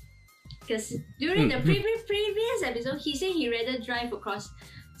with that. Because during the previous episode, he said he rather drive across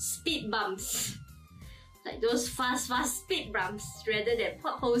speed bumps, like those fast speed bumps, rather than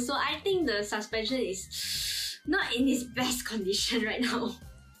potholes. So I think the suspension is not in its best condition right now.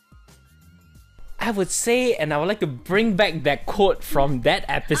 I would say, and I would like to bring back that quote from that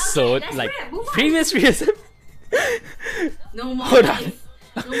episode, Okay, like move on. previous. No more Hold life.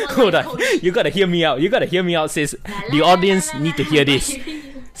 No more Hold life on, coach. you gotta hear me out. Sis. The La, la, audience la, la, need to la, hear la. this.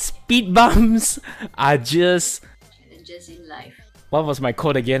 Speed bumps are just. Challenges in life. What was my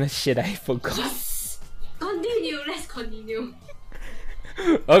quote again? Shit, I forgot. Yes! Continue, let's continue.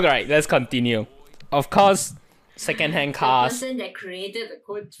 Alright, let's continue. Of course, secondhand The cars. person that created the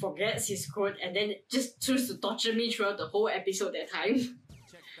code forgets his code and then just choose to torture me throughout the whole episode that time.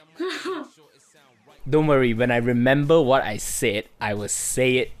 Don't worry, when I remember what I said, I will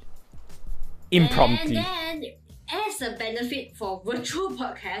say it impromptu. And then, as a benefit for virtual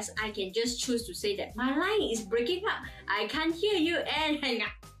podcast, I can just choose to say that my line is breaking up. I can't hear you and hang up.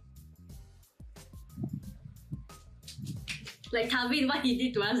 Like Tavin, what he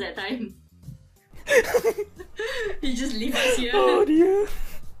did to us that time. He just leave us here. Oh dear.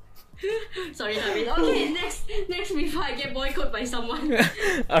 Sorry, Naveen. Okay, next before I get boycotted by someone.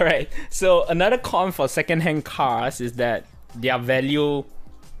 Alright, so another con for secondhand cars is that their value,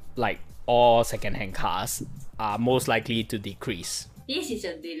 like all secondhand cars, are most likely to decrease. This is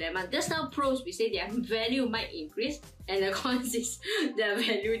a dilemma. Just now pros we say their value might increase and the cons is their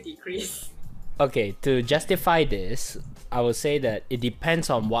value decrease. Okay, to justify this, I would say that it depends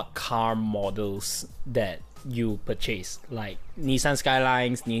on what car models that you purchase. Like Nissan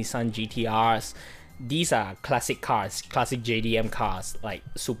Skylines, Nissan GTRs, these are classic cars, classic JDM cars like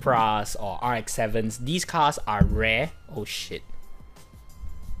Supras or RX-7s. These cars are rare. Oh shit.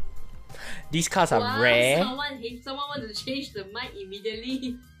 These cars are rare. Someone wants to change the mic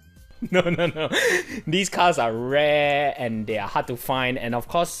immediately. No. These cars are rare and they are hard to find. And of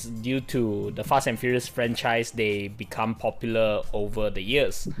course, due to the Fast and Furious franchise, they become popular over the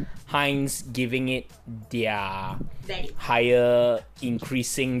years. Heinz giving it their higher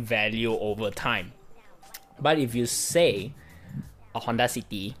increasing value over time. But if you say a Honda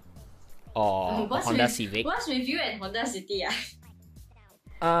City or a Honda Civic... What's with you and Honda City?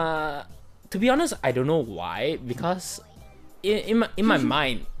 To be honest, I don't know why, because in my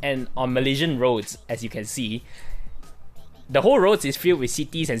mind and on Malaysian roads, as you can see, the whole roads is filled with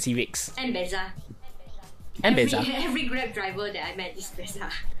cities and Civics. And Beza. Every Grab driver that I met is Beza.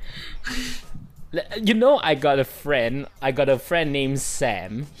 You know, I got a friend named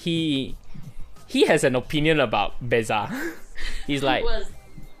Sam. He has an opinion about Beza. He's like,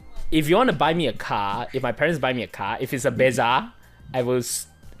 if you want to buy me a car, if my parents buy me a car, if it's a Beza, I will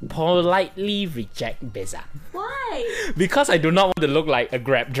politely reject Beza. Why? Because I do not want to look like a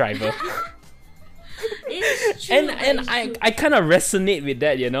Grab driver. It's true. And I kind of resonate with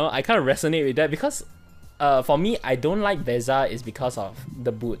that, you know. I kind of resonate with that because for me, I don't like Beza is because of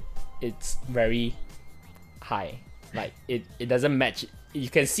the boot. It's very high. Like it doesn't match. You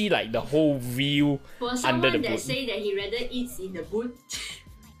can see like the whole view under the boot. For someone that say that he rather eats in the boot,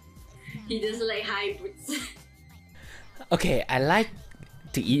 he doesn't like high boots. Okay, I like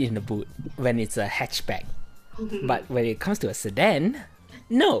to eat in the boot when it's a hatchback. But when it comes to a sedan,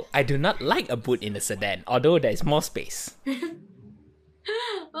 no, I do not like a boot in a sedan, although there's more space. Okay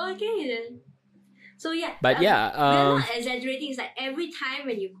then. So yeah. But we're not exaggerating. It's like every time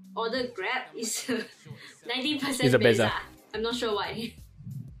when you order Grab, it's 90% Beza. I'm not sure why.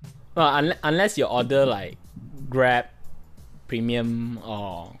 Well, unless you order like Grab Premium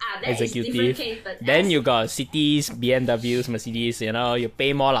or Executive, case, then you got cities, BMWs, Mercedes, you know, you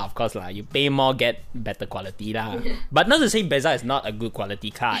pay more lah, of course lah. You pay more, get better quality lah. But not to say Beza is not a good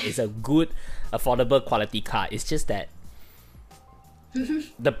quality car. It's a good, affordable quality car. It's just that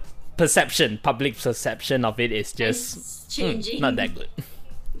the public perception of it is just changing. Not that good.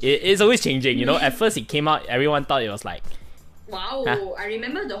 It's always changing, you know. At first it came out, everyone thought it was like, wow, huh? I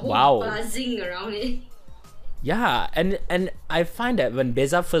remember the whole buzzing around it. Yeah, and I find that when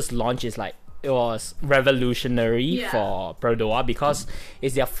Beza first launched, it was revolutionary for Perodua because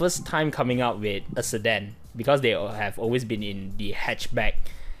it's their first time coming out with a sedan, because they have always been in the hatchback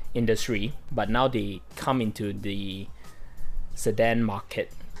industry, but now they come into the sedan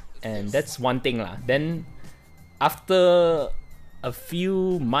market, and that's one thing lah. Then after a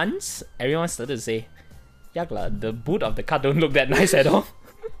few months, everyone started to say, "Yak lah, the boot of the car don't look that nice at all."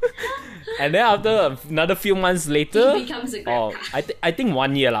 And then after another few months later, it becomes a Grab car. I think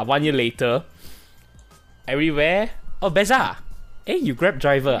 1 year later, everywhere, Beza, hey, you Grab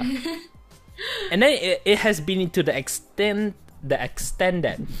driver. And then it has been to the extent that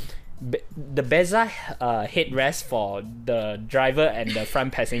the Beza headrest for the driver and the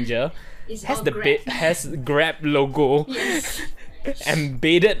front passenger has Grab logo. Yes.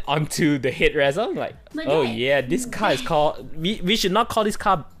 Embedded onto the headrest. I'm like, this car is called. We should not call this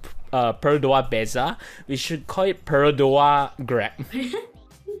car Perodua Beza. We should call it Perodua Grab.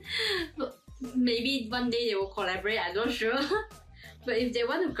 Maybe one day they will collaborate. I'm not sure. But if they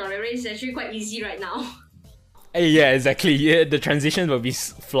want to collaborate, it's actually quite easy right now. Yeah, exactly. Yeah, the transition will be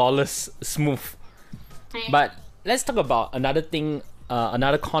flawless, smooth. But let's talk about another thing.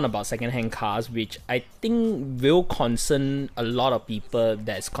 Another con about secondhand cars, which I think will concern a lot of people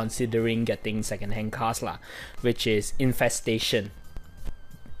that's considering getting secondhand cars lah, which is infestation.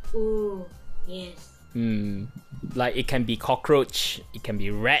 Ooh, yes. Like it can be cockroach, it can be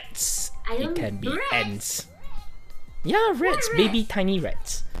rats, it can be ants. Yeah, rats, baby tiny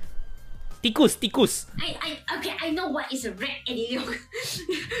rats. Tikus. I know what is a rat, Eddie.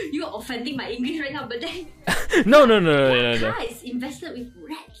 You're offending my English right now, but then No. car is invested with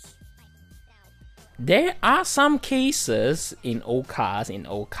rats. There are some cases in old cars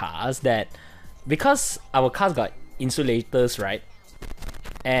that because our cars got insulators, right?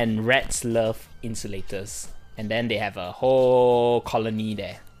 and rats love insulators, and then they have a whole colony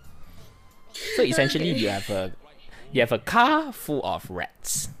there. So essentially, you have a car full of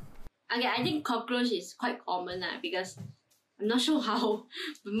rats. Okay, I think cockroach is quite common because I'm not sure how,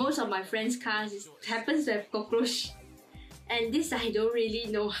 but most of my friends' cars happens to have cockroach, and this I don't really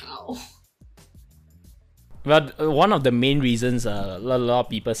know how. But one of the main reasons a lot of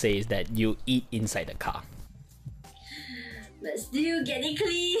people say is that you eat inside the car. But still get it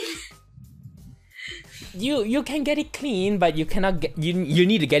clean. You can get it clean, but you cannot get you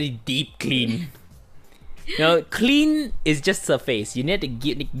need to get it deep clean. You know, clean is just surface. You need to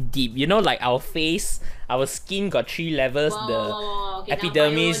get it deep. You know, like our face, our skin got 3 levels: Okay,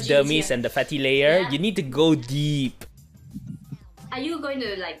 epidermis, dermis, and the fatty layer. Yeah. You need to go deep. Are you going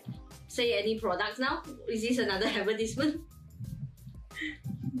to say any products now? Is this another advertisement?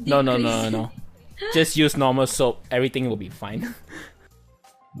 No. Just use normal soap. Everything will be fine.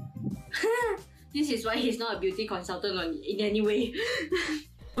 This is why he's not a beauty consultant in any way.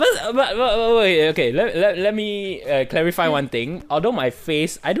 But wait, okay. Let me clarify one thing. Although my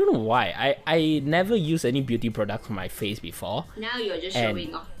face, I don't know why. I never use any beauty product for my face before. Now you're just And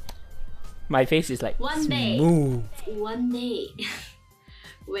showing off. my face is like One day. smooth. One day,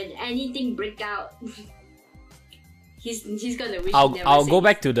 when anything break out, he's gonna wish. I'll go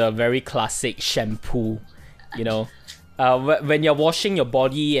back to the very classic shampoo. You know, when you're washing your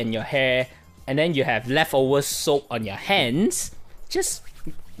body and your hair, and then you have leftover soap on your hands, just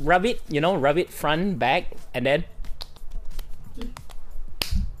rub it. Rub it front, back, and then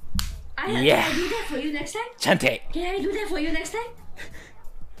Can yeah. I do that for you next time? Cantik. Can I do that for you next time?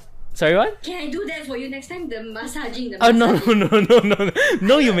 Sorry, what? Can I do that for you next time? The massaging. Oh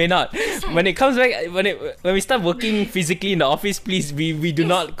no! You may not. When it comes back, when we start working physically in the office, please, we do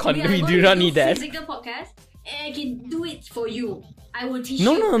not need that. Physical podcast, and I can do it for you. I will teach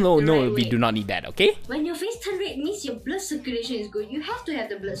No, you. no, the right we way. do not need that. Okay? When your face turn red, means your blood circulation is good. You have to have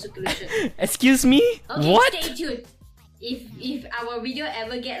the blood circulation. Excuse me? Okay, What? stay tuned. If our video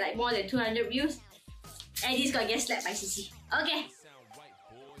ever get more than 200 views, Eddie's gonna get slapped by Ceci. Okay.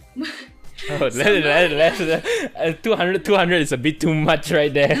 Oh, 200 is a bit too much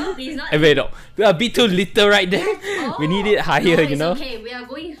right there. No, it's not. Wait, no. A bit too little right there. Oh, We need it higher, no, you know? Okay, we are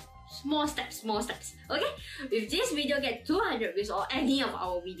going small steps. Okay? If this video get 200 views or any of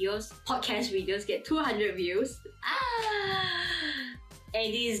our videos, podcast videos get 200 views,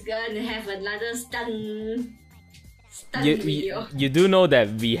 Eddie's gonna have another stun video. You do know that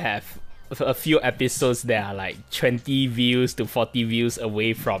we have a few episodes that are like 20 views to 40 views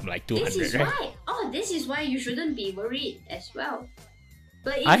away from like 200, This is right? why. Oh, this is why you shouldn't be worried as well.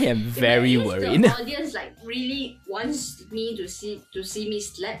 But I am very if worried. the audience really wants me to see me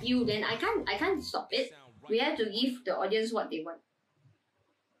slap you, then I can't stop it. We have to give the audience what they want.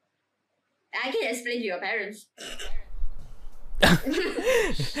 I can explain to your parents.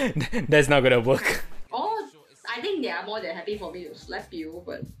 That's not gonna work. Oh, I think they are more than happy for me to slap you,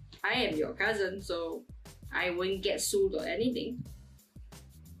 but I am your cousin, so I won't get sued or anything.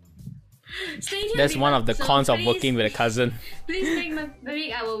 Stay tuned. That's one of the So cons of please- working with a cousin. Please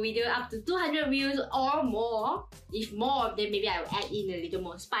make our video up to 200 views or more. If more, then maybe I will add in a little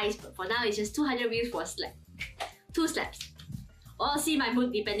more spice. But for now, it's just 200 views for a slap. 2 slaps. Or see my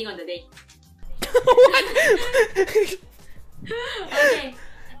mood depending on the day. Okay.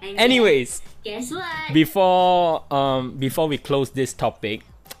 And Anyways, guess what? before we close this topic,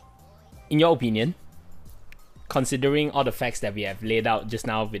 in your opinion, considering all the facts that we have laid out just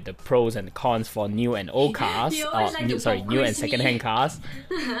now with the pros and cons for new and old cars, You always like to new and quiz me. second-hand cars,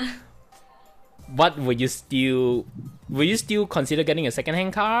 what would you still consider getting a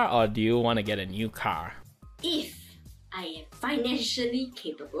second-hand car, or do you want to get a new car? If I am financially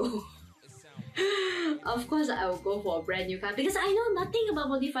capable, of course I will go for a brand new car because I know nothing about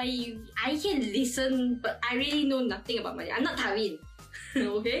modifying. I can listen, but I really know nothing about money. I'm not Tawin.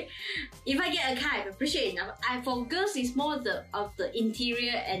 Okay? If I get a car, I appreciate enough. For girls, it's more of the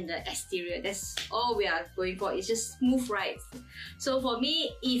interior and the exterior. That's all we are going for. It's just smooth rides. So for me,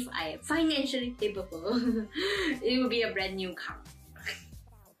 if I am financially capable, it will be a brand new car.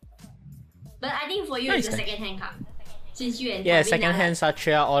 But I think for you, Nice. it's a second-hand car. Since you and Yeah, Tawin are second-hand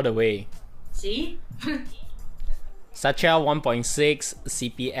Satria all the way. See? Satria 1.6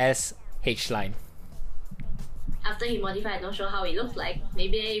 CPS H-line. After he modified, I'm not sure how it looks like.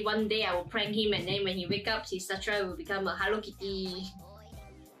 Maybe one day I will prank him, and then when he wake up, his Satra will become a Hello Kitty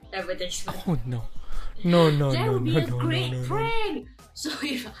advertisement. Oh no. No, That would be a no, great no. prank! So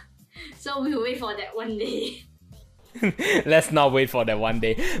we'll wait for that one day. Let's not wait for that one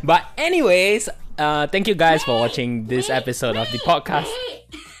day. But anyways, thank you guys for watching this episode of the podcast. Wait.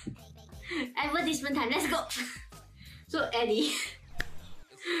 Advertisement time. Let's go. So Eddie,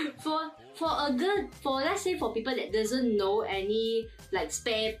 for a girl, let's say for people that doesn't know any like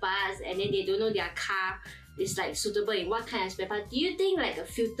spare parts and then they don't know their car is like suitable in what kind of spare part, do you think like a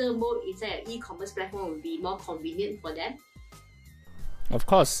filter mode inside an e-commerce platform would be more convenient for them? Of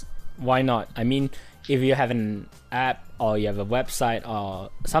course, why not? I mean, if you have an app or you have a website or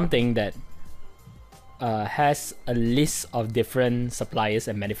something that has a list of different suppliers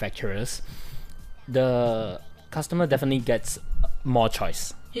and manufacturers, the customer definitely gets more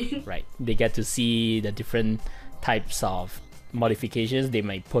choice, right? They get to see the different types of modifications they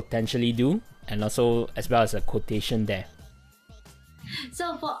might potentially do, and also as well as a quotation there.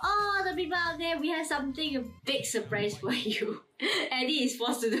 So for all the people out there, we have something, a big surprise for you. Eddie is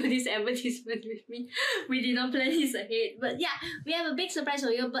forced to do this advertisement with me. We did not plan this ahead. But yeah, we have a big surprise for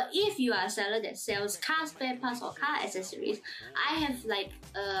you. But if you are a seller that sells car spare parts or car accessories, I have like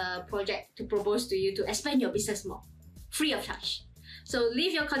a project to propose to you to expand your business more. Free of charge. So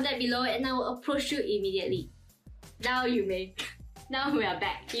leave your contact below and I will approach you immediately. Now we are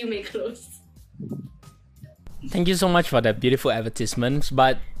back. You may close. Thank you so much for that beautiful advertisements.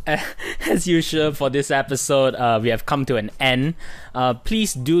 But as usual for this episode, we have come to an end.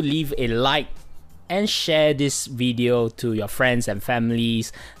 Please do leave a like and share this video to your friends and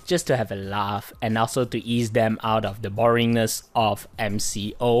families just to have a laugh and also to ease them out of the boringness of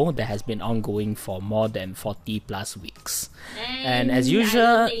MCO that has been ongoing for more than 40 plus weeks. And as usual,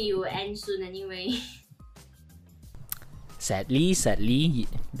 I don't think you will end soon anyway. Sadly,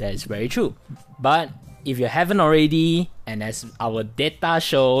 that is very true. But if you haven't already, and as our data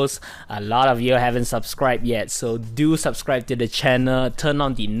shows, a lot of you haven't subscribed yet, so do subscribe to the channel, turn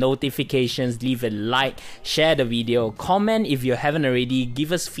on the notifications, leave a like, share the video, comment if you haven't already,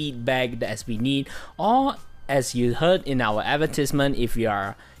 give us feedback as we need, or as you heard in our advertisement, if you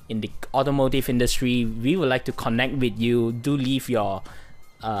are in the automotive industry, we would like to connect with you. Do leave your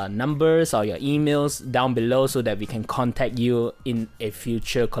numbers or your emails down below so that we can contact you in a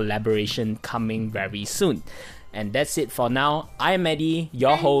future collaboration coming very soon. And that's it for now. I'm Eddie,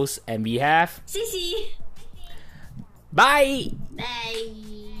 your host, and we have Ceci. Bye. Bye.